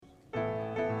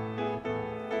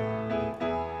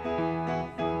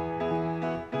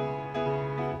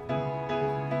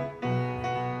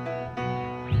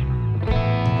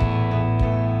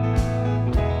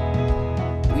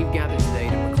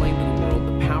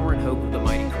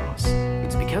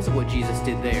because of what Jesus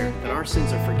did there, that our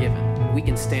sins are forgiven, and we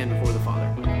can stand before the Father.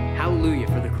 Hallelujah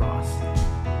for the cross.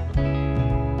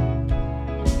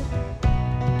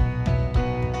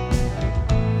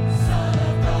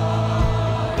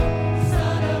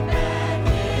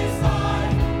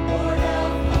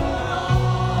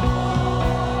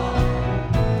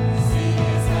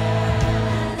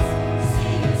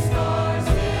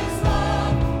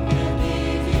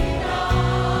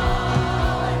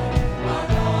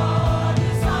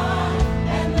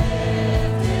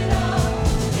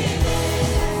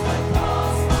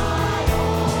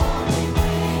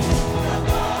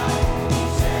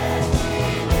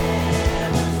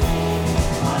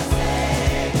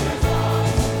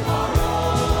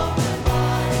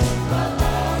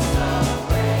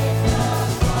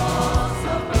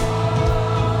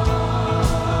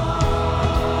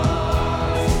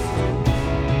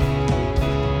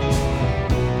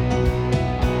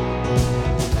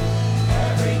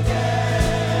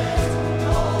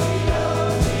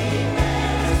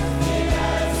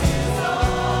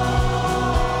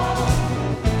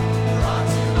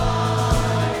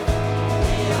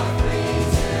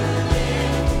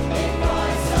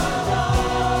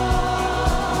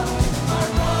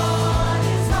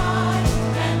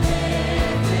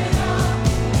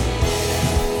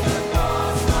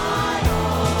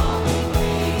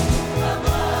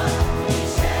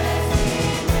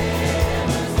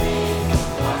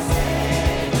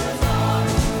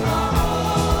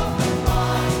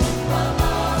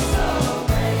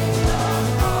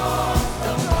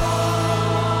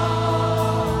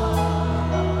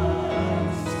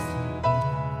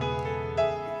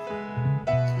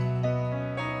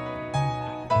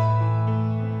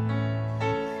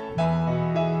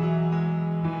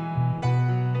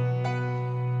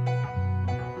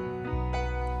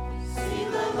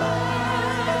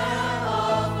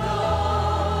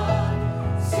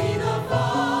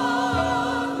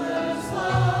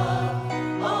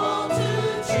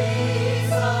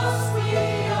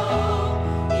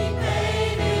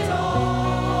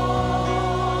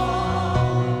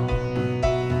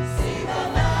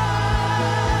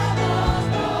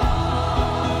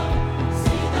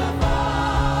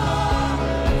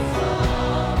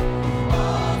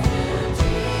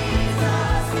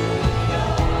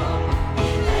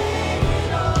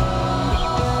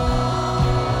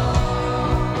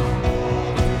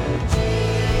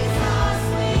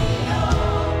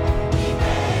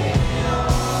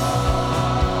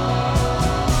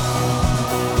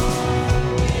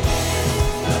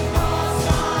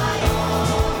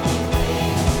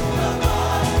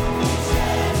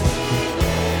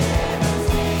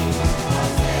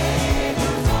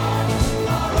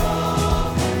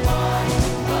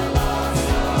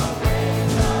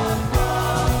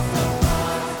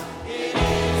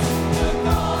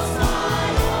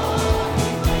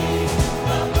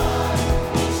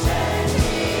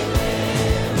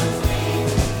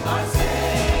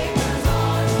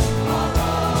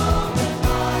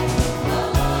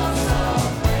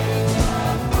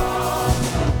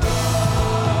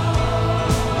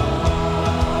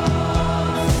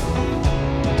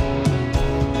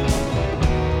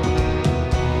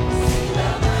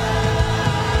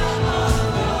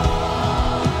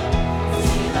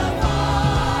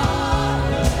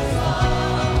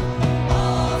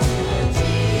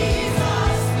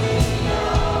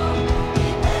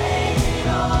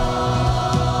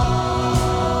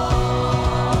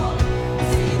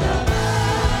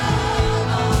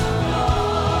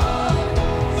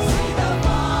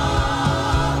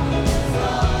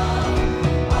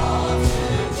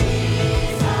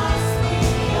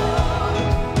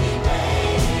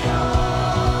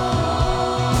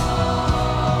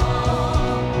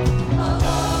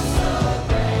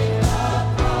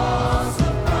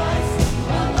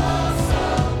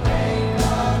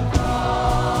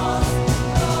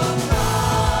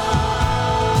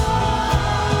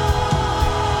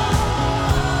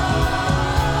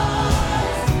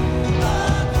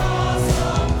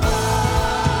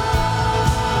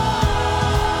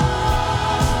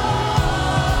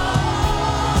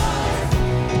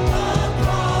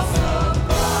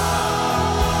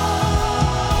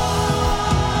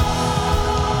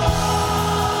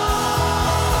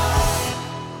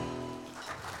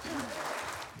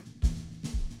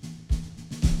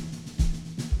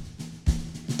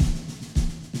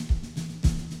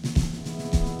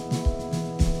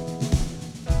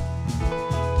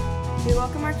 We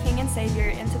welcome our King and Savior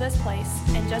into this place,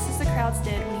 and just as the crowds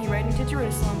did when he rode into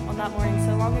Jerusalem on that morning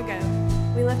so long ago,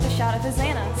 we lift a shout of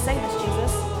Hosanna, save us,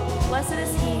 Jesus. Blessed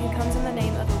is he who comes in the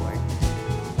name of the Lord.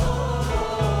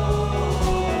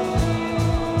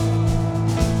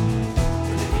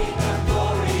 The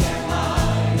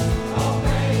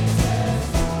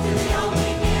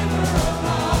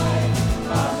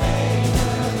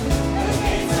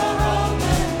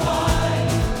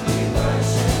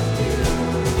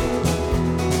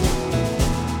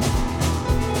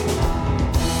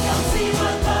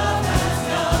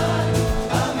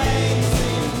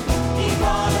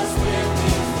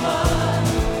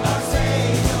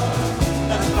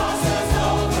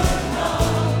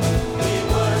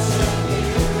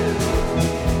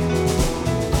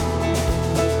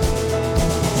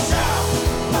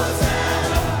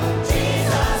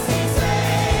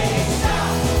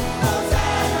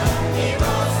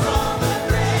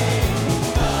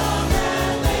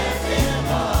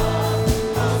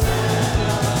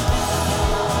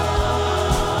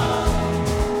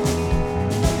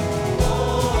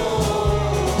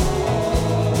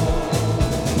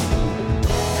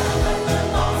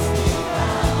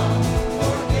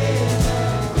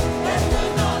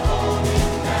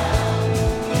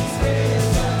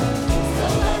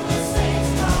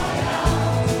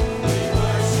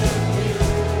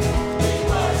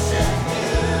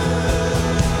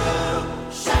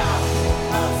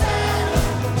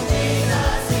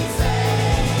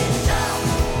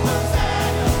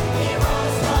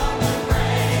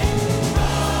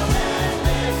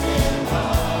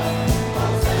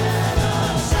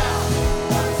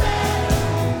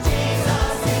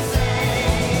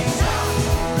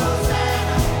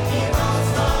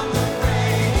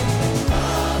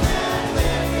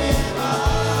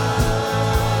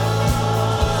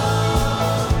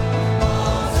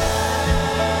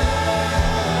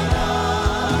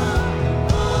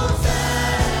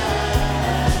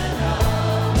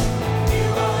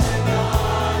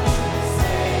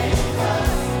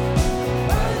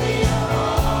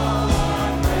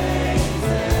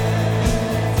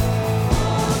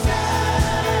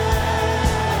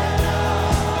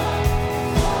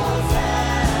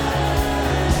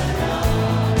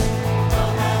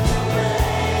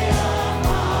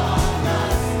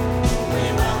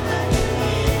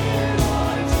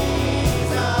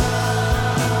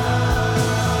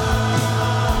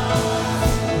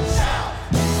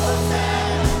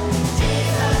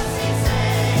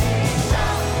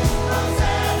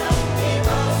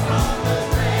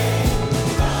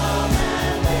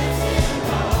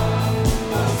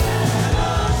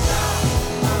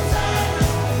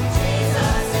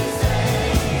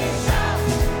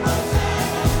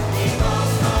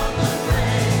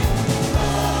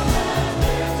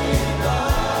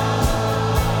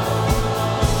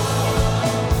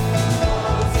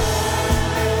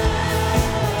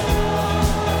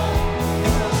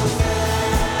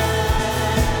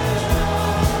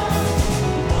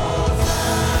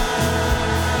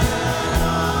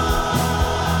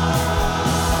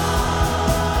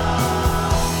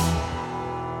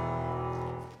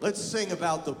Let's sing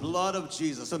about the blood of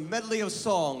Jesus, a medley of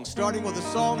songs, starting with a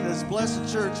song that has blessed the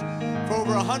church for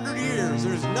over 100 years.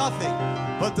 There's nothing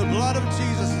but the blood of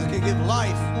Jesus that can give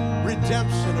life,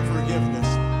 redemption, and forgiveness.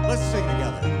 Let's sing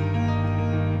together.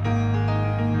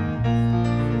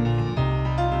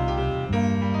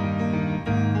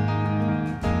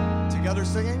 Together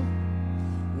singing.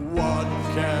 What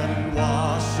can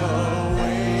wash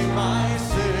away my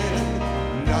sin?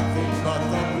 Nothing but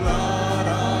the blood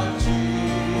of Jesus.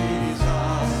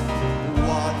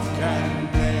 What can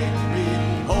make me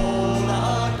whole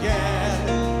again?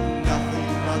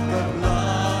 Nothing but the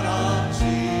blood of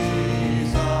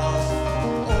Jesus.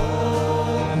 Oh,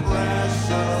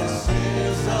 precious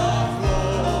is the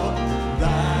flow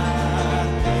that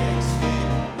makes me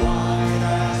white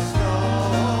as snow.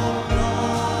 No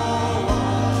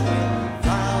other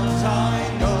fount I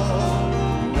know.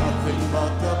 Nothing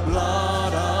but the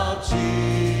blood of Jesus.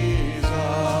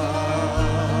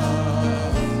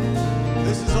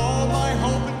 This is all my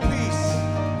hope and peace.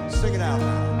 Sing it out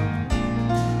now.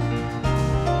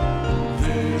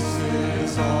 This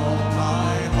is all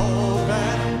my hope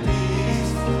and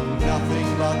peace. Nothing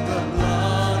but the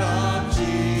blood of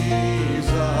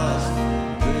Jesus.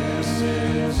 This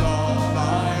is all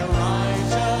my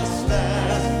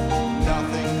righteousness.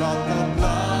 Nothing but the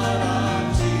blood of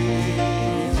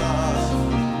Jesus.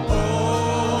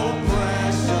 Oh,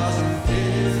 precious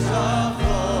is the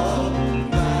flow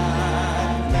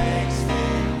that makes me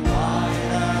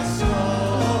white as snow.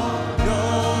 No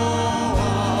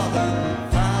other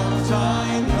fount I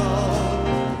know.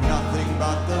 Nothing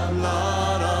but the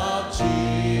blood of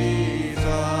Jesus.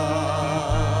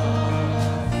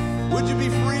 Would you be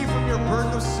free from your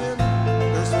burden of sin?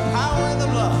 There's power in the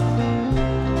blood.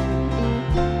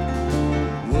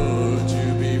 Would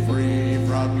you be free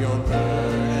from your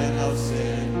burden of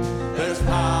sin? There's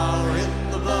power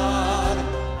in the blood,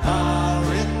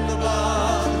 power in the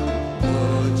blood.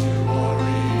 Would you or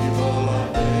evil a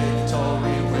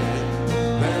victory win?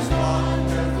 There's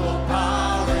wonderful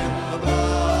power in the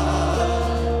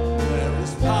blood. There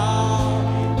is power,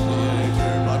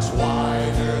 greater, much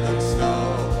wider than snow.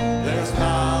 There's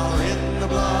power in the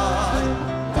blood,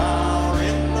 power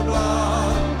in the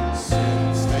blood.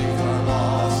 Sin stains are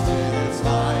lost in its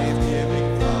life-giving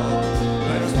flow.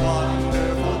 There's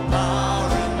wonderful power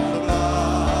in the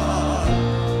blood.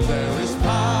 There is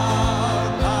power,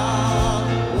 power,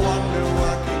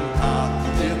 wonder-working power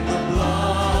in the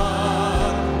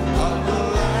blood of the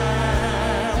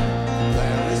Lamb.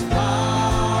 There is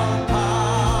power,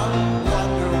 power,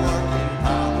 wonder-working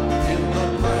power in the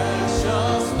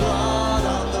precious blood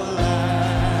of the Lamb.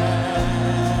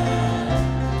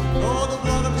 Oh, the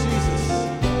blood of Jesus,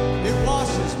 it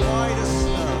washes white as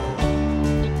snow.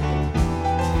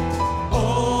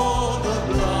 Oh, the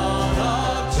blood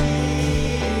of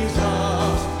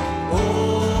Jesus.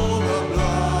 Oh, the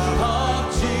blood of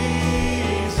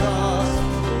Jesus.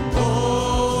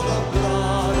 Oh, the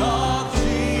blood of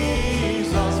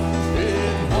Jesus.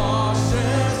 It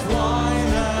washes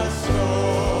white as snow.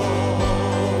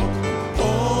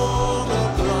 Oh, the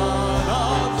blood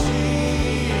of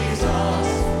Jesus.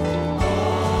 Oh,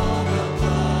 the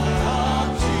blood of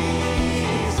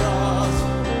Jesus.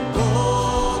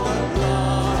 Oh, the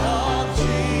blood of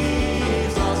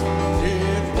Jesus.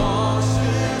 It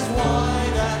washes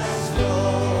white as snow.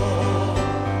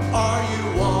 Are you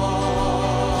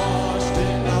washed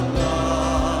in the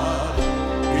blood?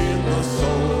 In the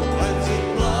soul-cleansing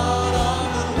blood of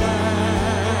the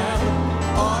Lamb?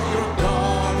 Are your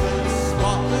garments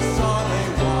spotless? Are they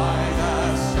white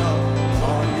as snow?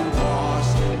 Are you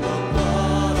washed in the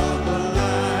blood of the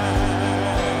Lamb?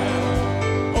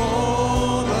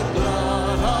 Oh, the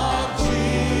blood of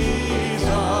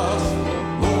Jesus.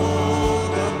 Oh,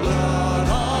 the blood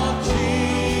of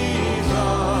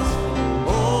Jesus.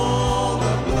 Oh,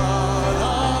 the blood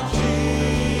of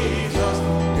Jesus.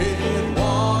 It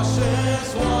washes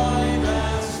white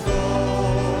as snow.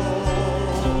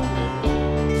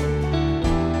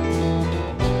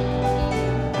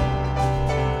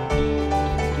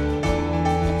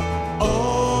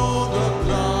 Oh, the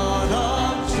blood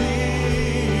of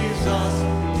Jesus,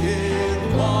 it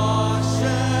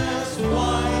washes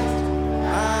white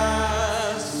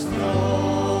as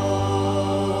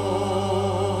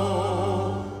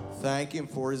snow. Thank him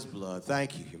for his blood.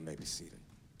 Thank you. You may be seated.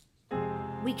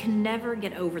 We can never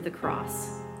get over the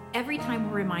cross. Every time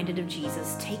we're reminded of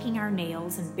Jesus taking our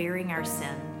nails and bearing our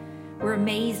sin, we're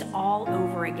amazed all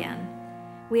over again.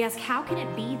 We ask, how can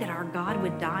it be that our God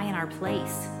would die in our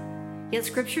place? Yet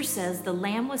Scripture says the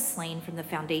Lamb was slain from the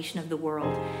foundation of the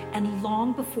world, and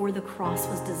long before the cross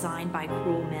was designed by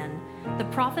cruel men, the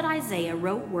prophet Isaiah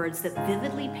wrote words that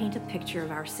vividly paint a picture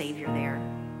of our Savior there.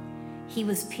 He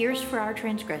was pierced for our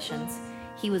transgressions,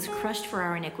 he was crushed for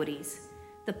our iniquities.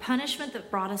 The punishment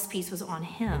that brought us peace was on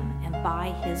him, and by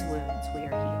his wounds we are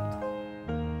healed.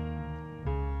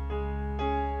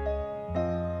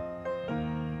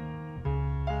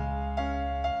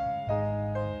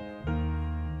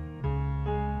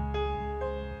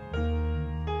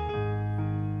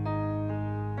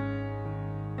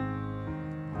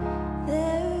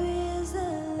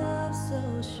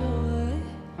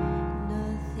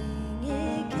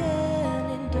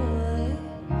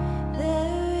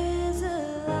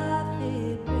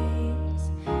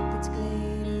 That's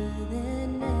greater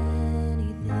than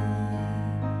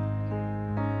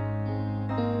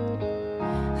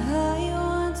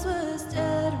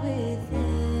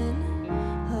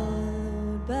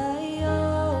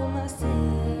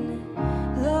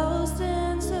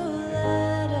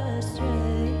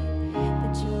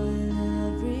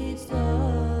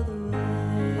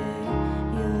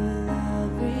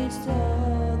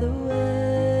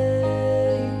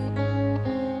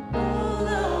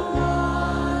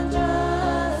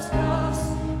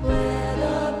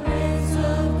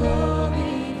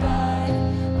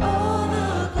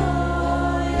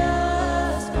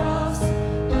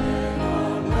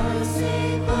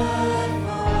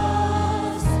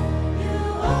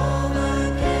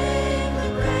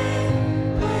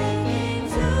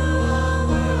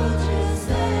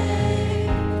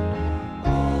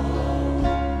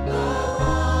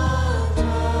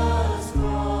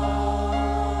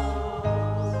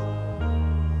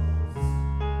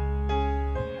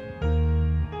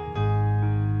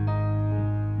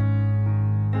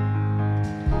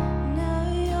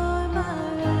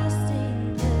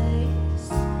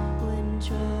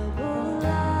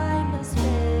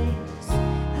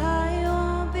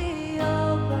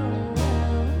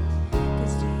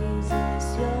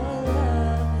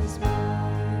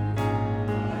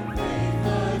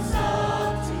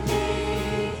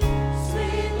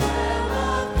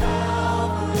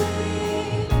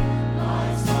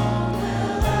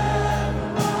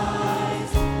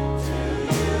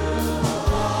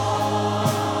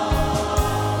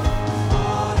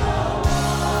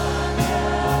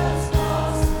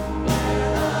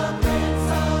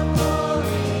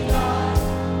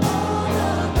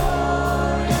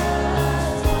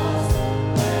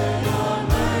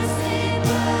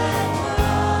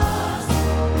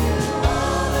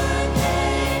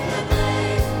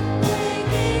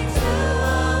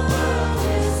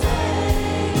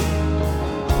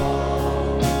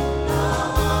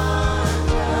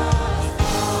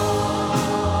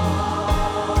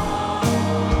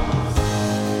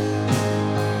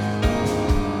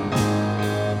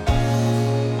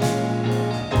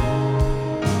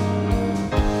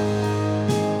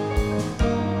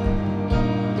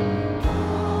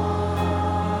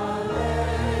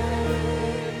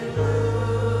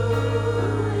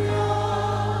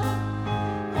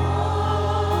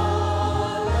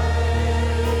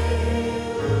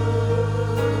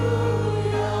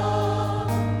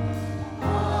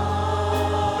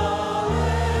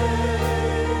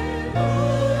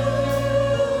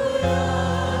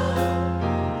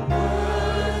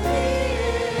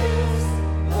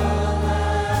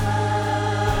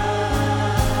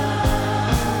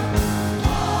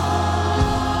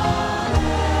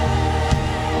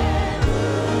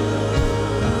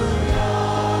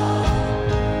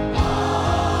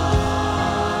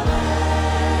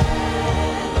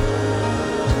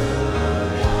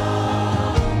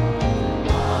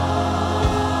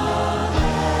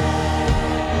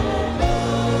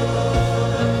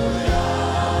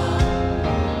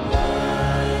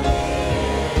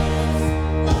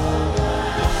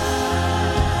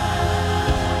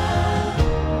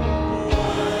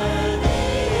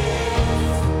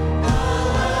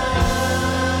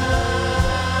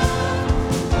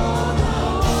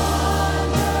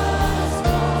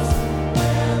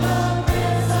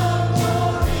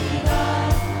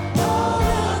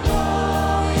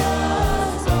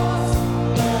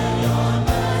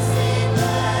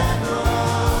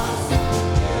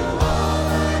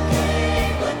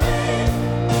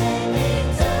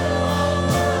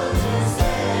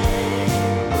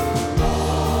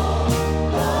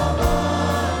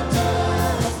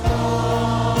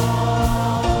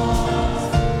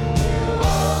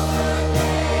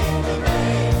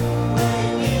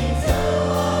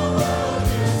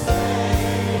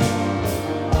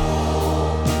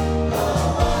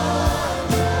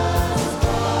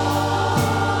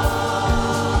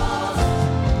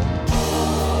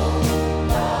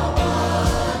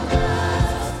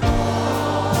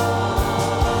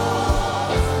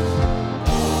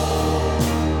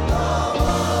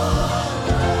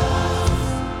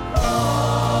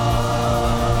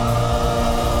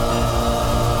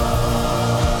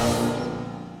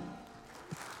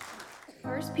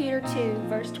 2,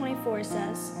 verse 24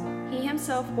 says, He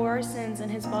himself bore our sins in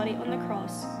his body on the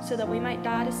cross, so that we might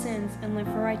die to sins and live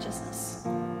for righteousness.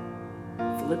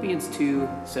 Philippians 2,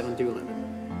 7 through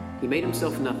 11. He made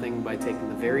himself nothing by taking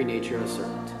the very nature of a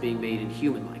servant, being made in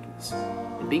human likeness.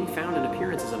 And being found in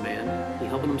appearance as a man, he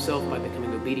humbled himself by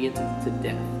becoming obedient to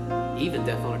death, even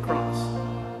death on a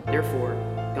cross. Therefore,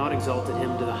 God exalted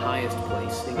him to the highest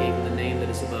place and gave him the name that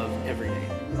is above every name,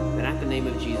 that at the name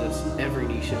of Jesus every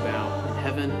knee should bow, in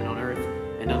heaven and on earth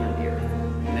and under the earth,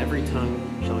 and every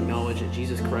tongue shall acknowledge that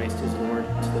Jesus Christ is Lord,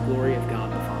 to the glory of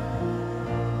God the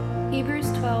Father.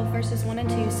 Hebrews 12, verses 1 and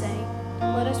 2 say,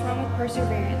 Let us run with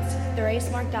perseverance the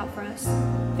race marked out for us,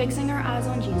 fixing our eyes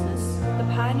on Jesus, the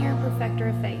pioneer and perfecter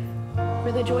of faith.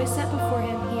 For the joy set before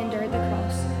him he endured the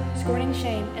cross, scorning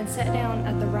shame, and sat down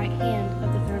at the right hand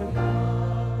of the throne of God.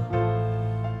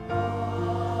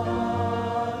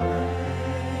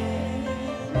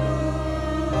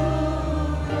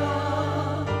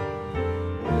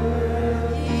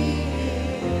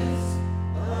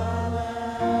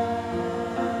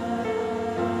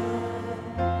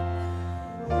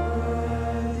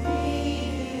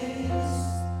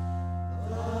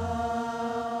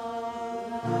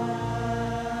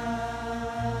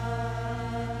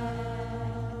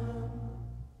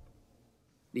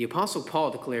 The Apostle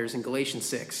Paul declares in Galatians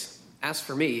 6, As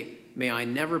for me, may I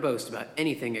never boast about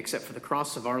anything except for the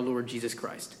cross of our Lord Jesus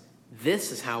Christ.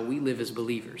 This is how we live as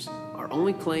believers. Our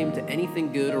only claim to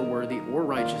anything good or worthy or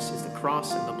righteous is the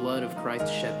cross and the blood of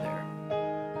Christ shed there.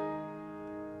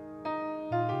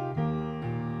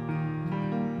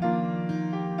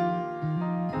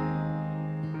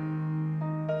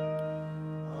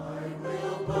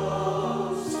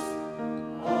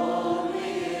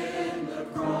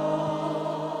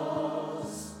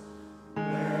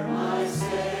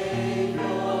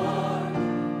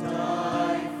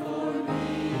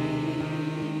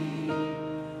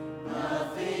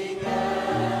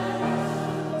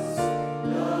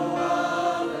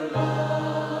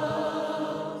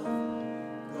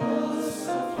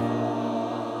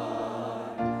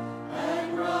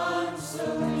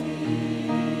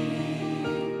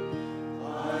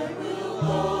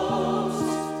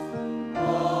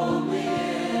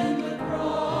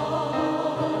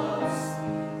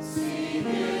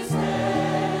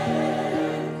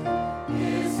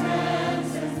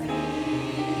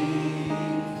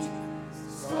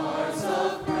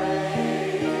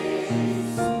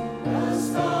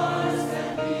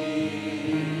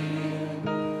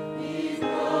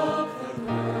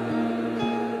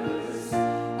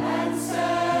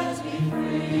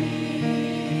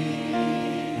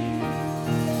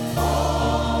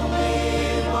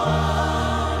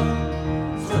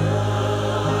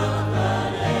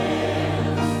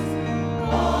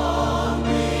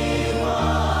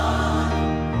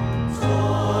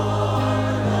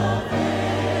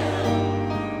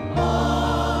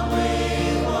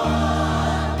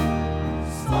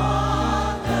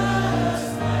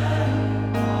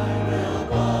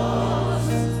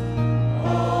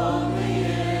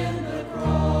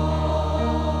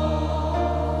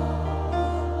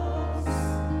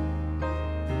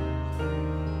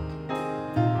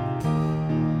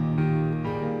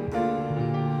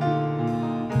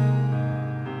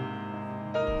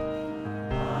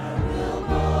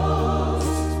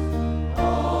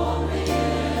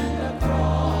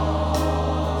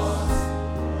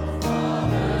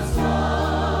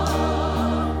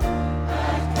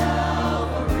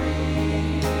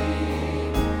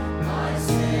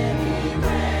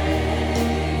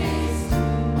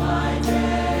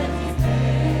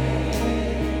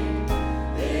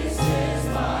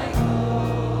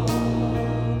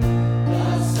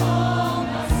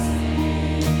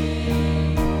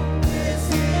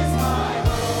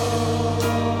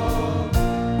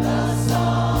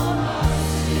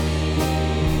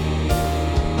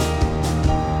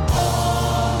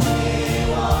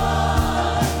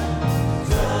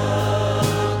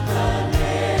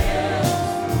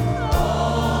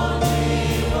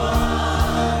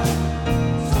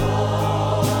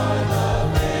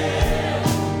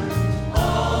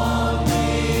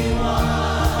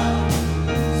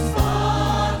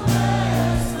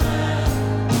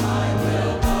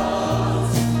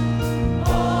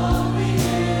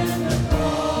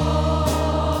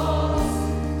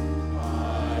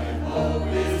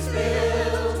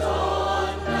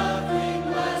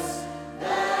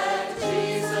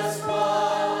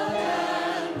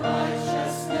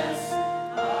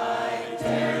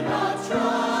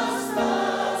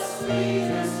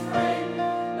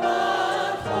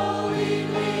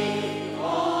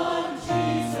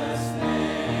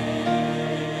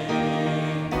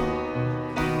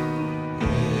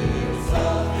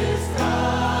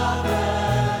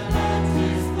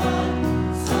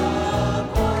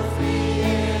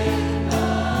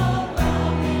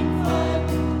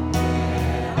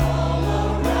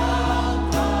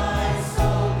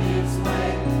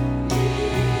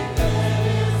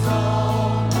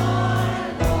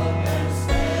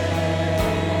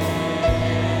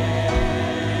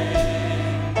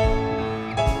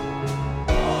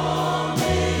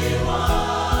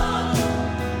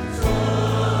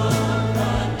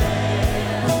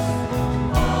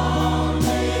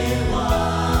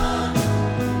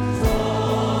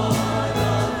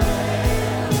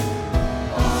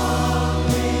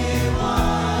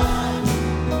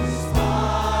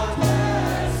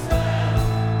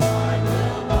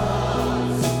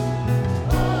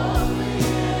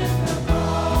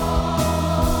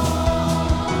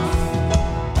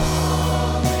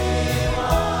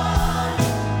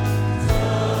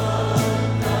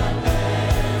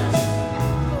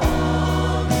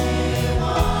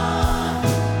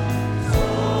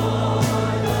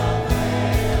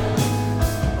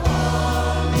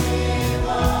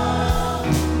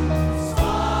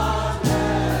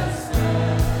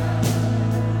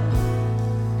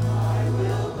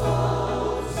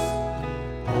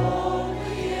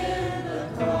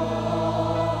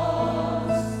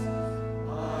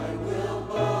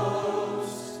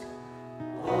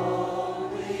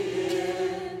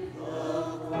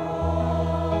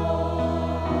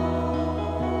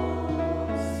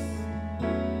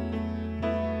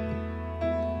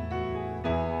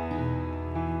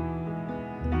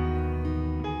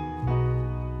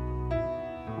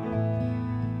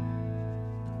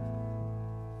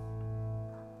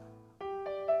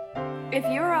 If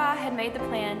you or I had made the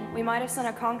plan, we might have sent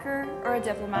a conqueror or a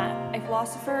diplomat, a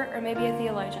philosopher, or maybe a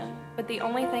theologian. But the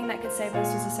only thing that could save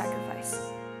us was a sacrifice.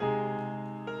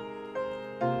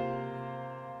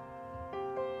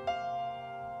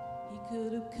 He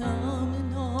could have come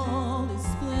in all his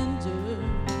splendor,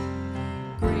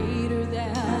 greater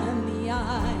than the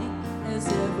eye has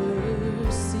ever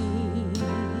seen.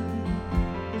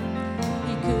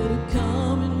 He could have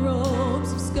come in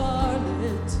robes of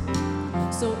scarlet,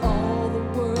 so all the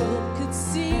world could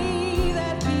see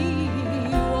that he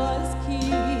was king.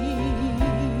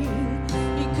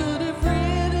 He could have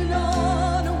ridden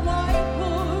on a white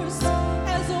horse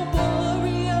as a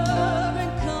warrior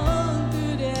and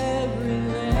conquered every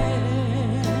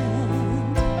land.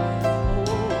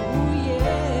 Oh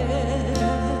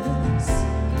yes,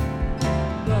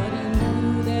 but he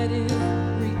knew that if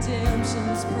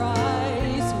redemption's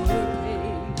price were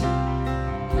paid,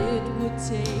 it would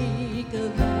take a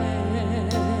lamb.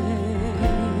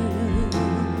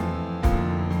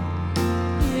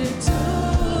 It took a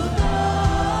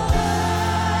lamb.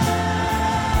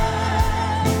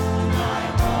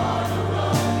 Like on a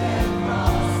rugged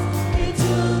cross, it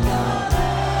took a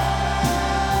lamb.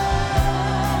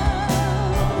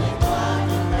 Only blood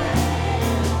could pay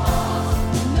the cost.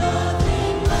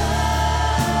 Nothing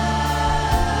less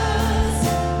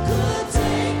could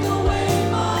take away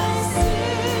my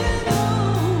sin.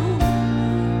 Oh,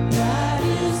 that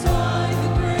is why the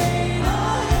great I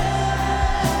am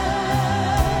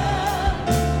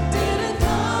didn't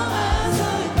come as a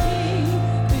king,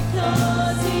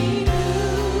 because he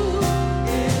knew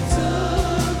it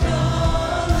took a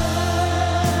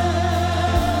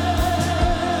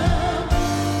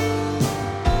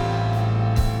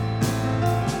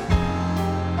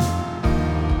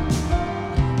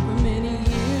For many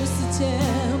years the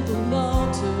temple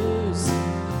altars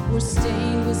were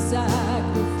stained with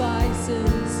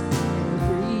sacrifices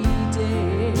every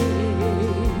day.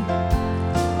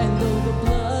 And though the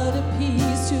blood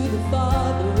appeased to the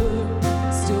Father,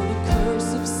 still the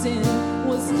curse of sin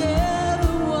was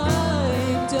never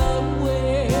wiped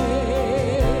away.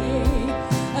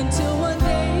 Until one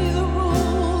day the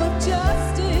rule of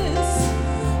justice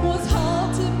was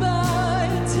halted by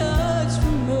a touch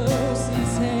from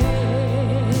mercy's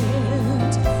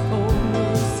hand. Oh,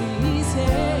 mercy's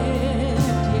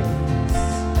hand, yes.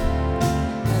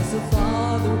 As the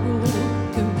Father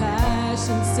ruled,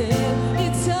 compassion said,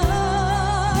 it's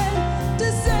time to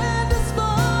send a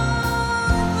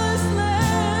spotless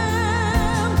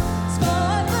lamb,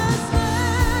 spotless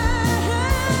lamb.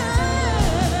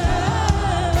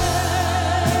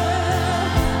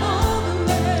 Oh, the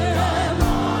lamb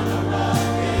on a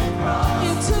rugged cross.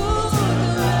 It took a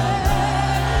lamb.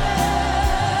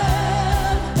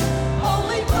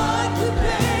 Only blood could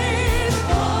pay the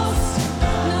cost.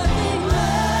 Nothing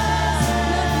less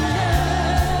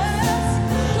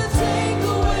could take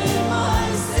away my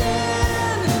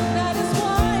sin. That is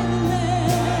why the lamb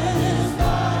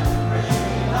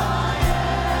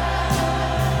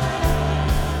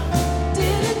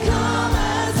didn't come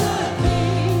as a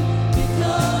king,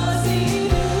 because he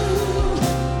knew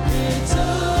it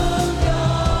took a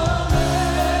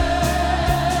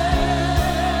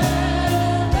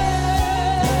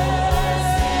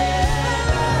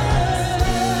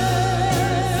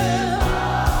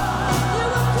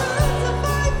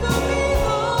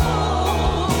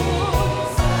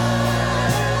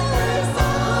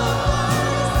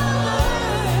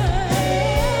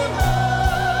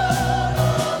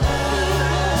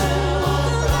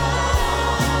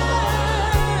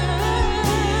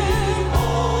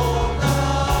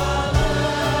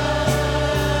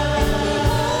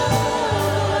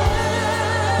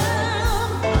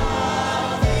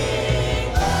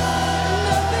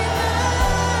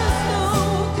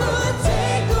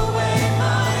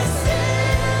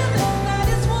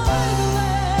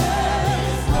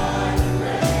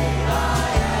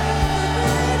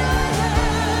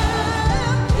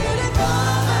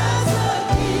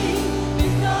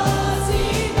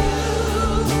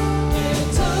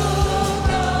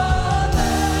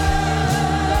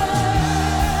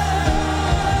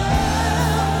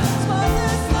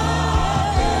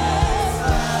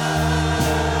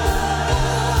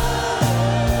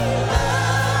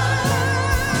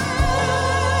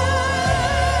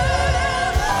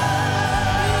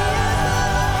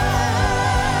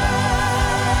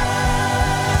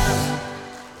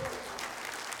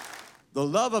The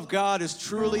love of God is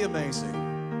truly amazing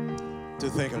to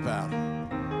think about.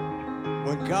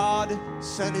 When God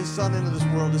sent his Son into this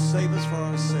world to save us from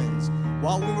our sins,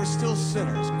 while we were still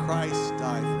sinners, Christ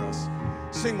died for us.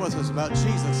 Sing with us about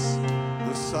Jesus,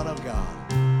 the Son of God.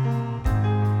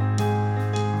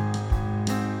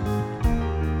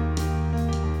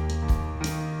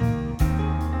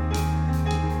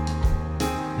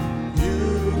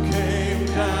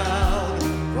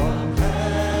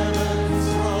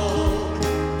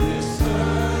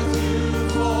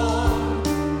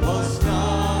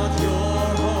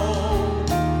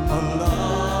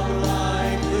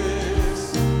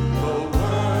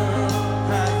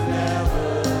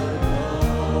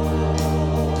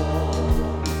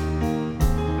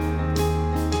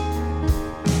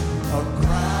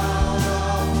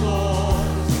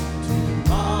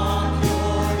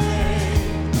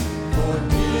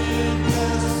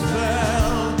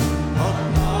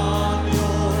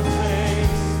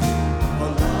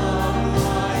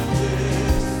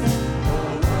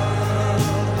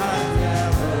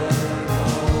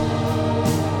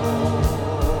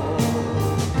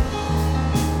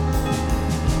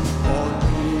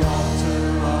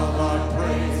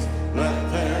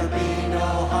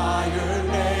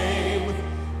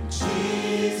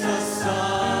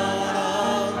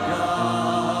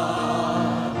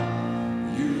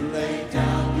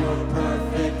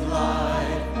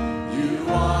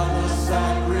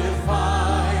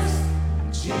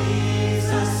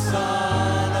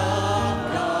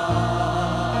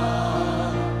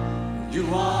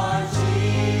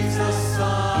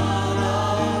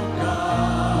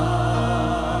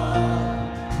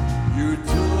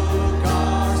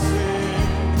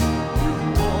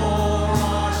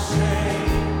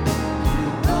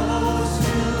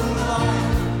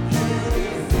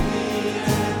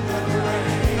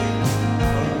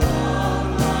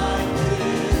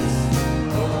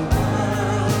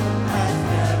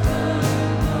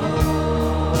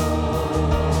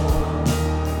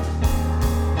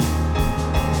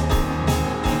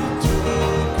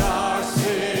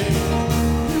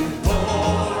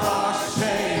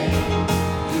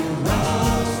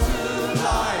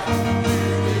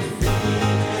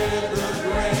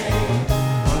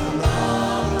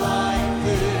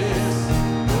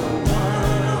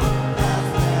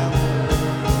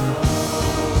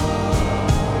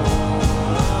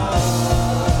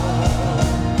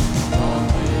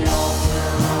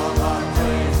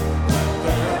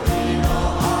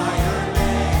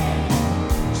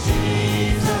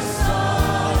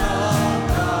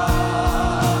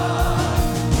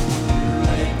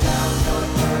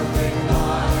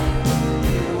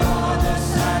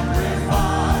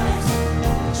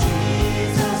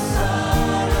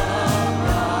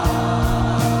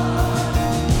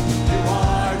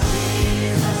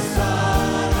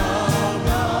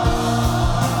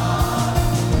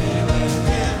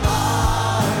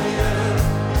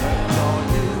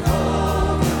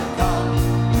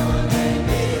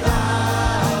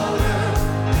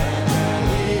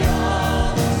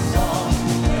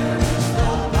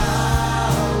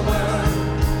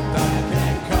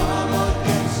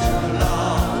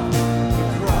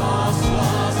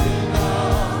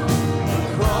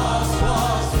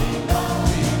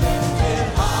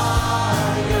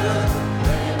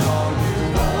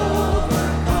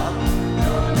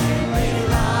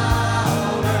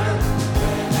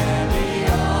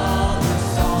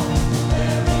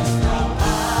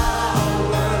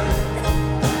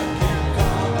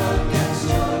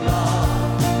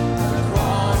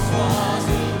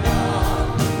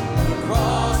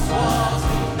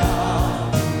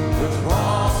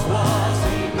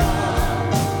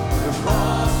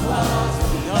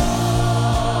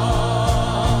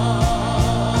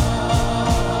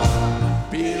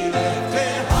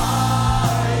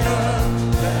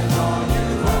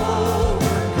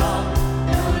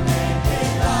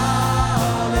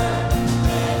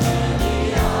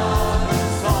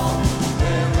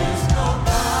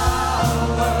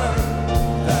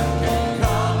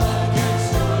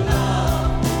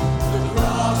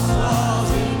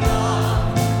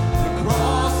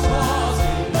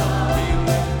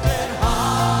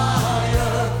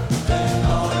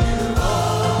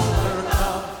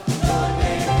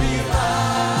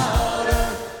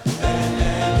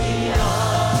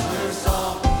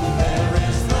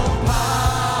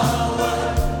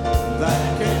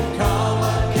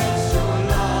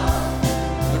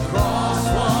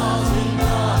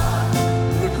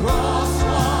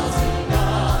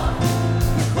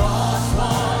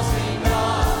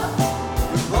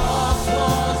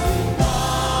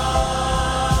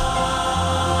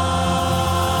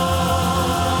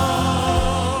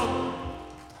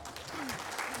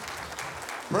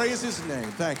 Praise his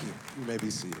name. Thank you. You may be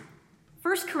seated.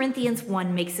 1 Corinthians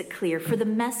 1 makes it clear, for the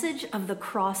message of the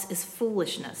cross is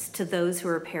foolishness to those who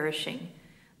are perishing,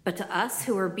 but to us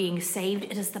who are being saved,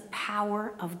 it is the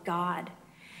power of God.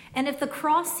 And if the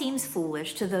cross seems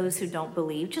foolish to those who don't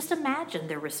believe, just imagine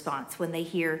their response when they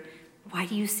hear, "Why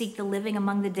do you seek the living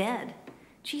among the dead?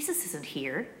 Jesus isn't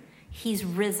here. He's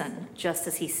risen, just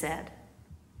as he said."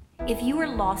 If you are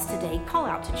lost today, call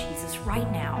out to Jesus right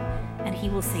now, and he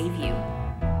will save you.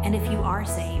 And if you are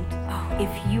saved,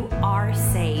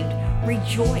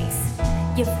 rejoice.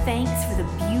 Give thanks for the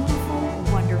beautiful,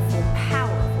 wonderful,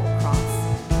 powerful cross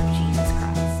of Jesus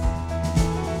Christ.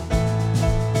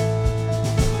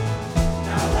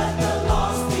 Now let the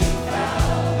lost be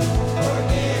found,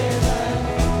 forgiven,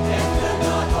 and do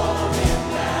not hold him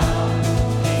down.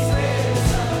 He's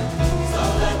risen, so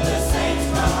let the saints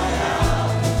cry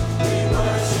out. We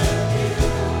worship you,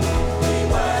 we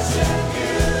worship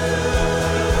you.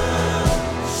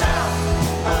 Shout,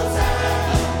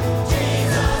 Hosanna,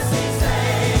 Jesus he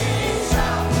saved.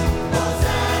 Shout,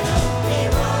 Hosanna, he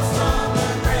rose from the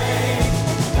grave.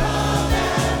 Come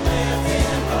and lift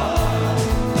him up.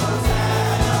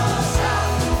 Hosanna,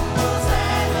 shout,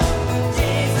 Hosanna,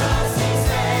 Jesus he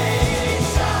saved.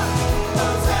 Shout,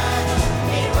 Hosanna,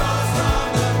 he rose from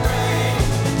the grave.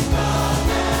 Come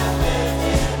and lift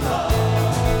him up.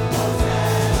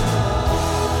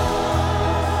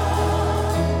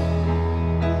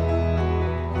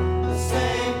 The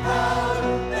same power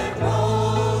that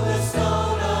rolled the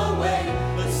stone away,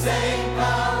 the same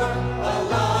power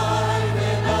alive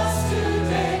in us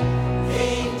today.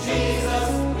 King Jesus,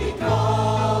 we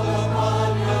call upon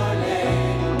your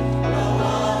name, no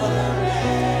other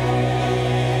name.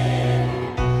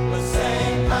 The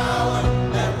same power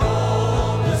that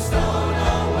rolled the stone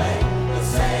away, the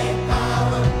same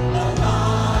power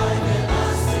alive in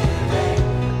us today.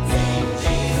 King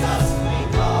Jesus, we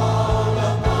call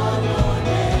upon your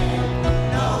name,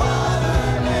 no other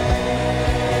name.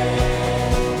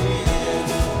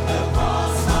 The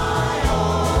cross, my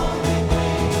only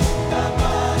thing, the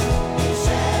blood he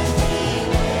shed, he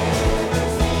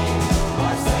delivers me.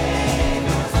 Our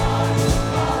Savior's arms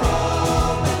are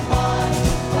open wide,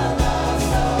 the love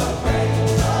so great,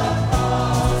 the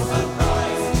cross of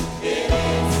Christ. It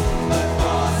is the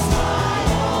cross, my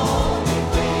only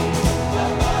thing, the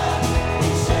blood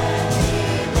he shed, he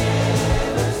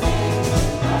delivers me.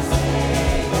 Our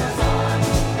Savior's arms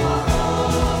are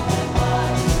open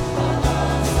wide, the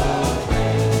love so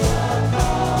great, the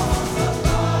cross of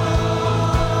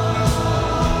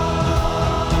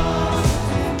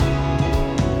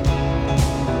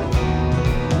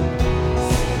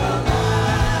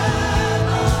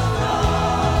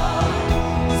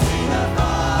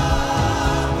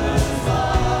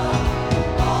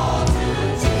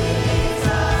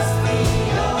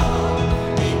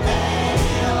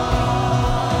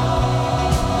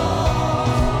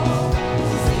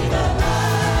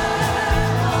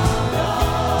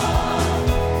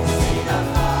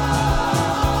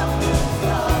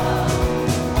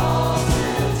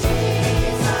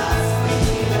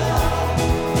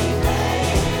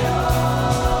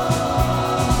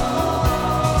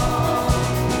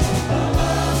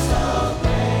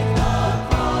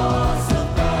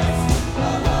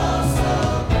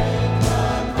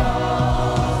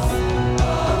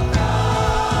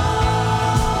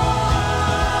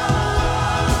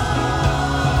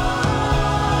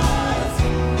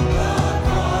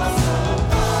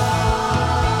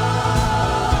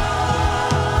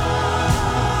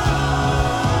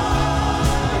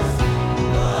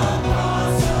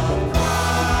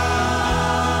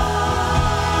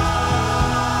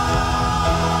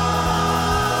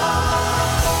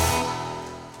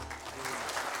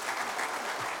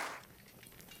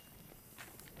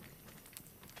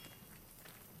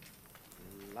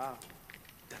La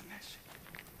Damesh.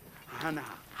 Hana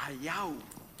Hayau.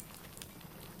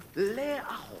 Le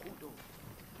Ahodo.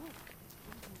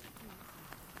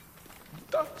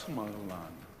 Dat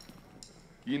Marlan.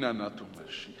 Inanatu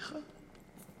Mashiach.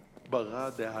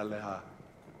 Bara de Aleha.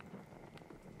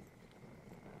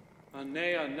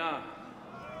 Anea.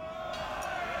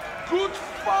 Good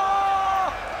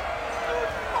far!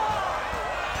 Good far!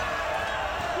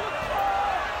 Good far!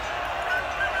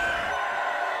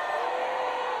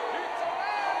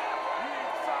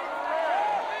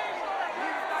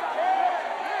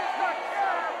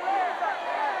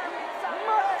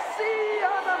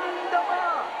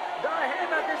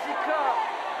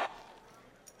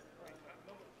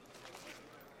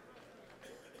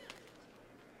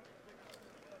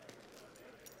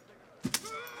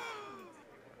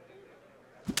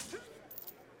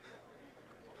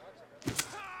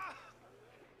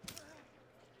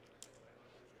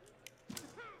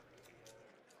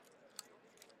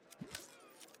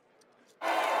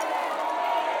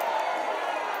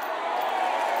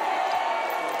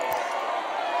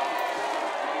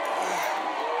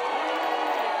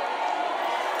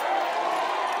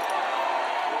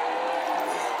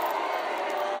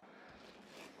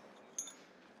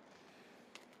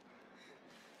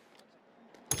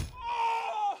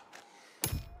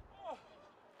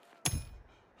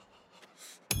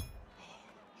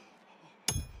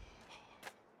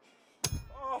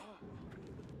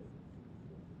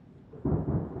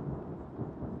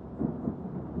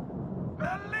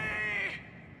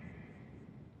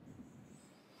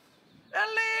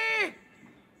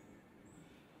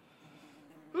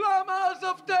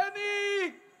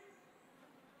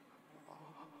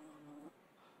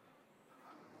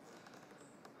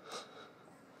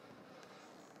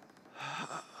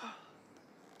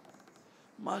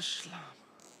 Muslim.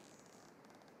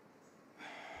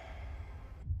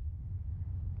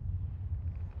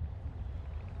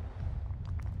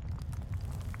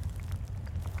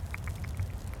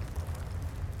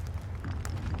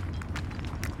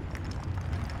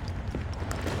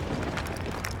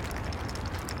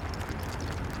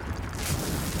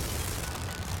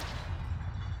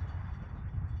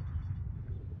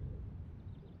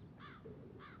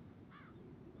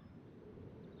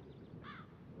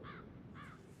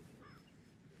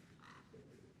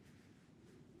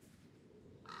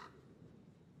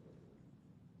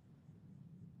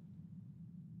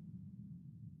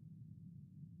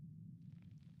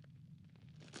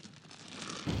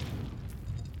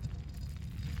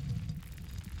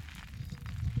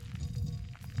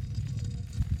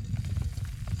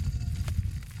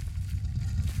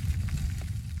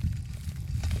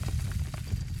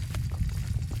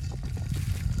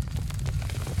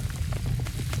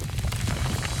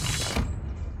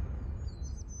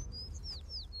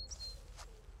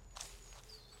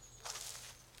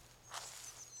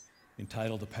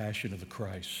 Entitled The Passion of the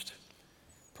Christ.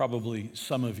 Probably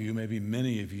some of you, maybe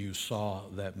many of you, saw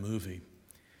that movie.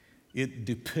 It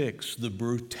depicts the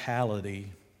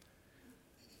brutality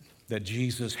that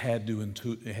Jesus had to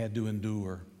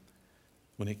endure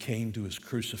when it came to his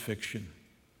crucifixion.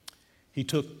 He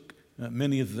took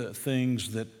many of the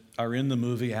things that are in the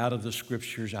movie out of the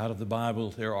scriptures, out of the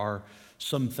Bible. There are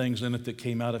some things in it that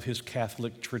came out of his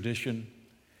Catholic tradition.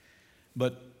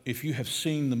 But if you have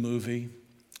seen the movie,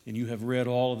 and you have read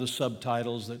all of the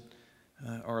subtitles that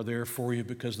are there for you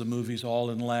because the movie's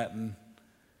all in Latin,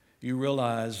 you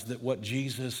realize that what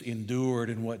Jesus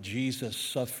endured and what Jesus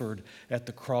suffered at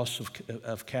the cross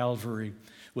of Calvary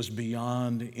was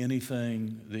beyond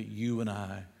anything that you and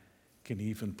I can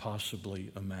even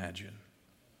possibly imagine.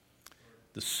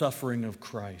 The suffering of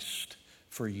Christ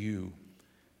for you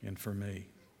and for me.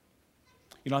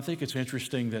 You know, I think it's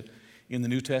interesting that in the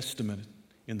New Testament,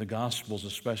 in the Gospels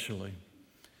especially,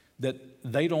 that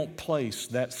they don't place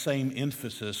that same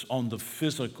emphasis on the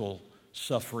physical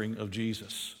suffering of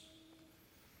Jesus.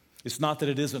 It's not that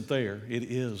it isn't there, it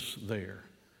is there.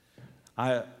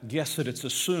 I guess that it's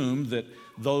assumed that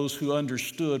those who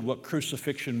understood what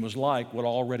crucifixion was like would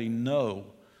already know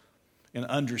and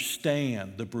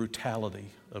understand the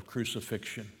brutality of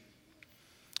crucifixion.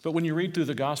 But when you read through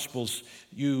the Gospels,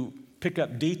 you pick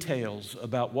up details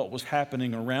about what was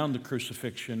happening around the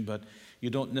crucifixion, but you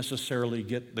don't necessarily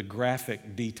get the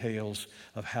graphic details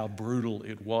of how brutal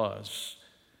it was.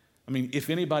 I mean, if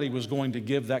anybody was going to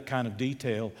give that kind of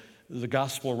detail, the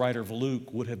gospel writer of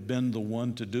Luke would have been the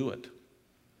one to do it.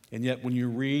 And yet when you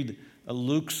read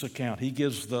Luke's account, he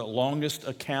gives the longest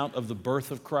account of the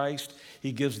birth of Christ.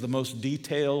 He gives the most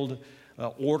detailed,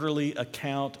 orderly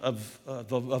account of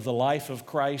the life of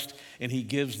Christ. And he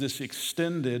gives this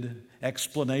extended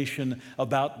explanation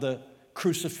about the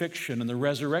crucifixion and the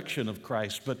resurrection of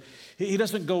Christ. But he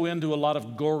doesn't go into a lot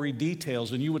of gory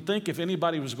details. And you would think if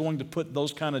anybody was going to put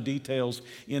those kind of details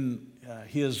in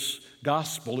his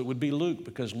gospel, it would be Luke,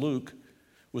 because Luke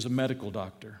was a medical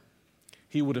doctor.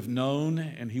 He would have known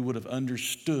and he would have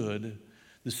understood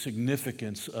the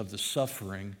significance of the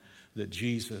suffering that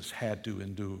Jesus had to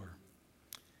endure.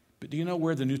 But do you know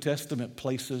where the New Testament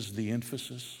places the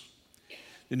emphasis?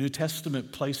 The New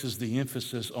Testament places the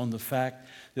emphasis on the fact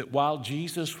that while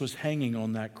Jesus was hanging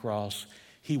on that cross,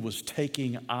 he was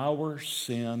taking our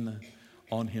sin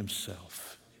on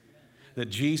himself. That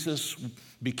Jesus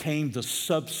became the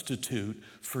substitute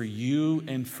for you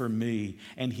and for me,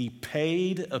 and he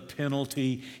paid a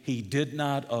penalty he did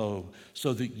not owe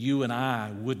so that you and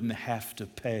I wouldn't have to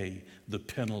pay the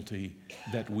penalty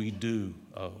that we do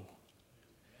owe.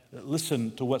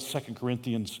 Listen to what 2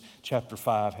 Corinthians chapter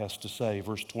 5 has to say,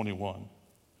 verse 21.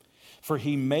 For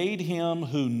he made him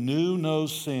who knew no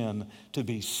sin to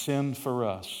be sin for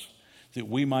us, that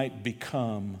we might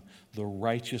become the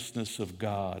righteousness of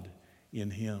God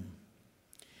in him.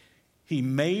 He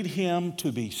made him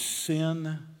to be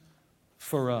sin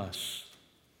for us.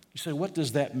 You say, what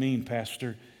does that mean,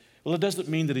 Pastor? Well, it doesn't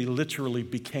mean that he literally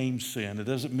became sin. It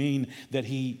doesn't mean that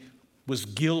he was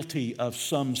guilty of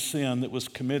some sin that was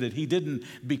committed. He didn't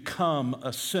become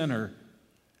a sinner.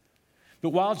 But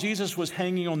while Jesus was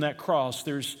hanging on that cross,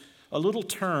 there's a little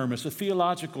term. It's a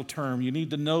theological term. You need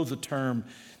to know the term,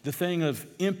 the thing of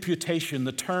imputation,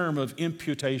 the term of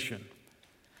imputation.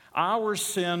 Our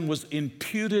sin was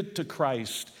imputed to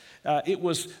Christ. It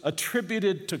was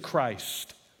attributed to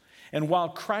Christ. And while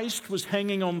Christ was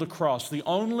hanging on the cross, the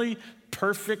only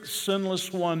perfect,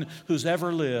 sinless one who's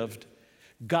ever lived,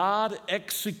 God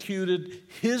executed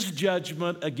his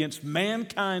judgment against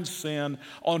mankind's sin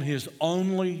on his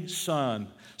only Son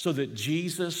so that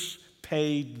Jesus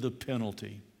paid the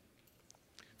penalty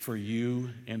for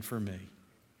you and for me.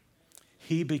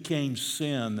 He became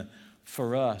sin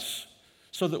for us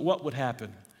so that what would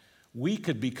happen? We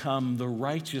could become the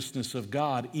righteousness of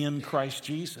God in Christ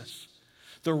Jesus.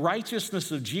 The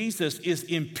righteousness of Jesus is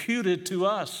imputed to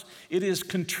us. It is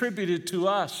contributed to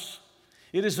us.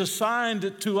 It is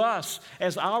assigned to us.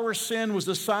 As our sin was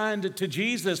assigned to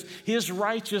Jesus, his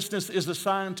righteousness is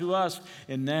assigned to us.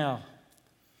 And now,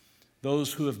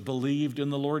 those who have believed in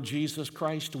the Lord Jesus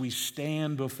Christ, we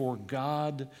stand before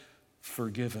God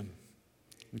forgiven.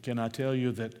 And can I tell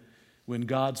you that when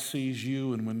God sees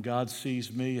you and when God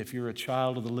sees me, if you're a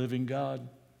child of the living God,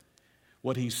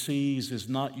 what he sees is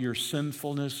not your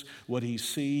sinfulness. What he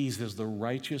sees is the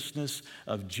righteousness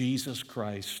of Jesus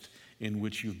Christ in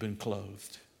which you've been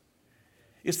clothed.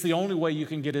 It's the only way you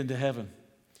can get into heaven.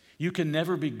 You can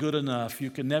never be good enough.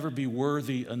 You can never be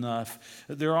worthy enough.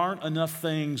 There aren't enough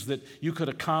things that you could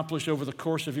accomplish over the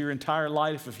course of your entire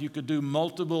life if you could do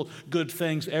multiple good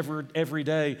things every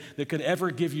day that could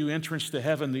ever give you entrance to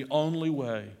heaven. The only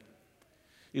way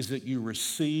is that you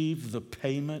receive the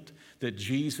payment that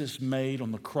Jesus made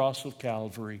on the cross of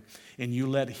Calvary, and you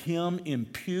let him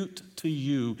impute to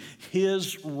you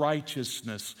his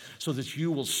righteousness so that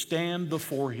you will stand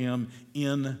before him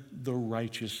in the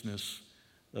righteousness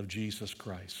of Jesus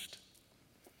Christ.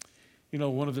 You know,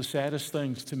 one of the saddest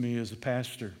things to me as a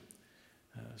pastor,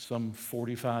 some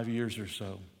 45 years or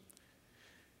so,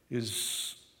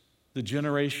 is the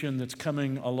generation that's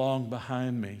coming along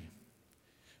behind me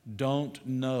don't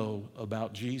know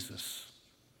about Jesus.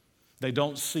 They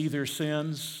don't see their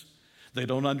sins. They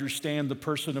don't understand the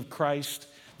person of Christ.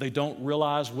 They don't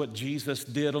realize what Jesus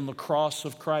did on the cross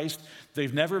of Christ.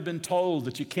 They've never been told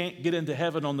that you can't get into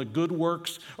heaven on the good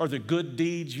works or the good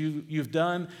deeds you've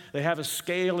done. They have a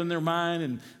scale in their mind,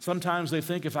 and sometimes they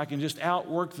think if I can just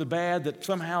outwork the bad, that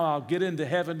somehow I'll get into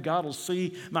heaven. God will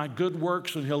see my good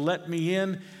works and he'll let me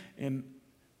in. And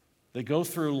they go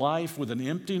through life with an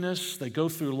emptiness. They go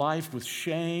through life with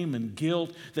shame and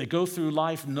guilt. They go through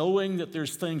life knowing that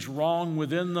there's things wrong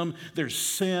within them. There's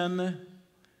sin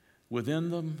within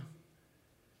them.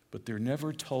 But they're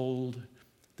never told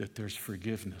that there's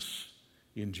forgiveness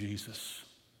in Jesus.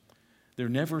 They're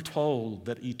never told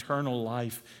that eternal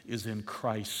life is in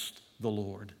Christ the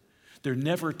Lord. They're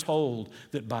never told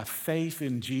that by faith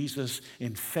in Jesus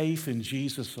and faith in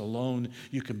Jesus alone,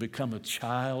 you can become a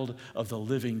child of the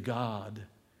living God.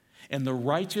 And the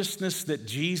righteousness that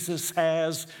Jesus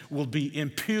has will be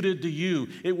imputed to you.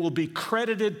 It will be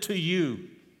credited to you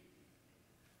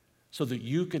so that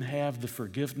you can have the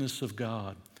forgiveness of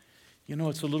God. You know,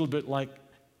 it's a little bit like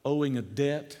owing a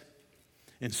debt,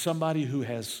 and somebody who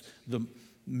has the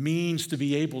means to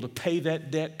be able to pay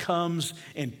that debt comes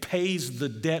and pays the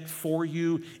debt for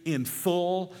you in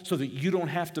full so that you don't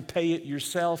have to pay it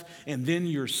yourself, and then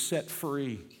you're set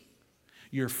free.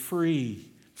 You're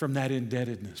free from that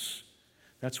indebtedness.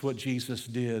 That's what Jesus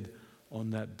did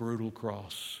on that brutal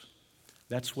cross.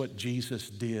 That's what Jesus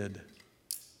did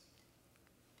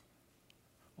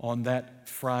on that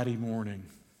Friday morning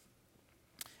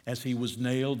as he was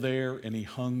nailed there and he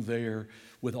hung there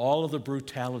with all of the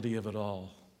brutality of it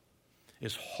all.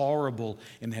 As horrible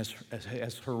and as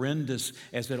horrendous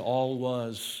as it all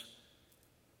was,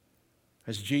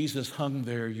 as Jesus hung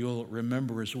there, you'll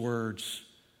remember his words,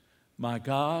 my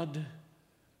God,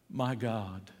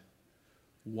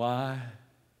 why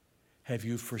have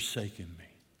you forsaken me?"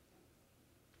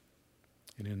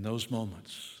 And in those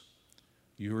moments,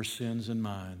 your sins and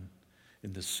mine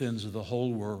and the sins of the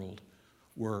whole world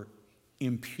were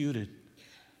imputed.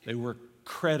 They were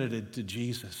credited to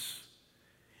Jesus.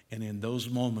 And in those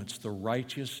moments, the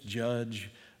righteous judge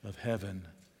of heaven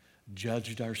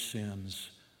judged our sins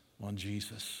on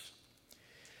Jesus.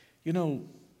 You know,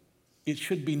 it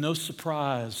should be no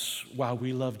surprise why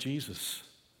we love Jesus.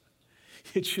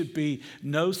 It should be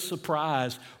no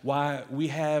surprise why we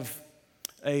have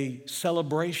a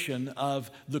celebration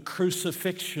of the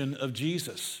crucifixion of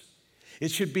Jesus. It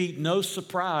should be no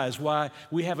surprise why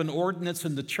we have an ordinance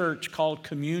in the church called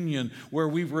communion, where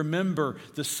we remember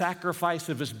the sacrifice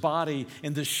of his body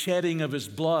and the shedding of his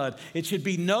blood. It should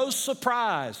be no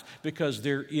surprise because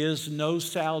there is no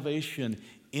salvation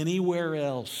anywhere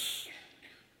else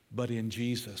but in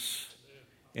Jesus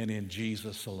and in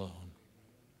Jesus alone.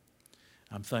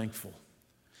 I'm thankful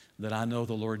that I know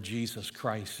the Lord Jesus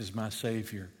Christ is my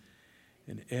Savior.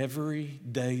 And every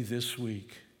day this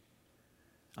week,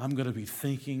 I'm going to be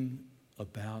thinking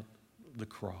about the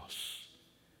cross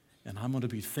and I'm going to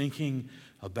be thinking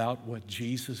about what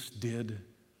Jesus did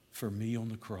for me on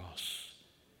the cross.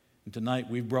 And tonight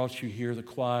we've brought you here, the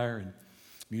choir and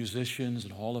musicians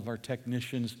and all of our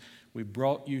technicians. We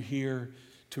brought you here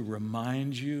to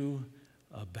remind you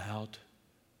about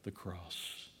the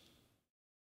cross.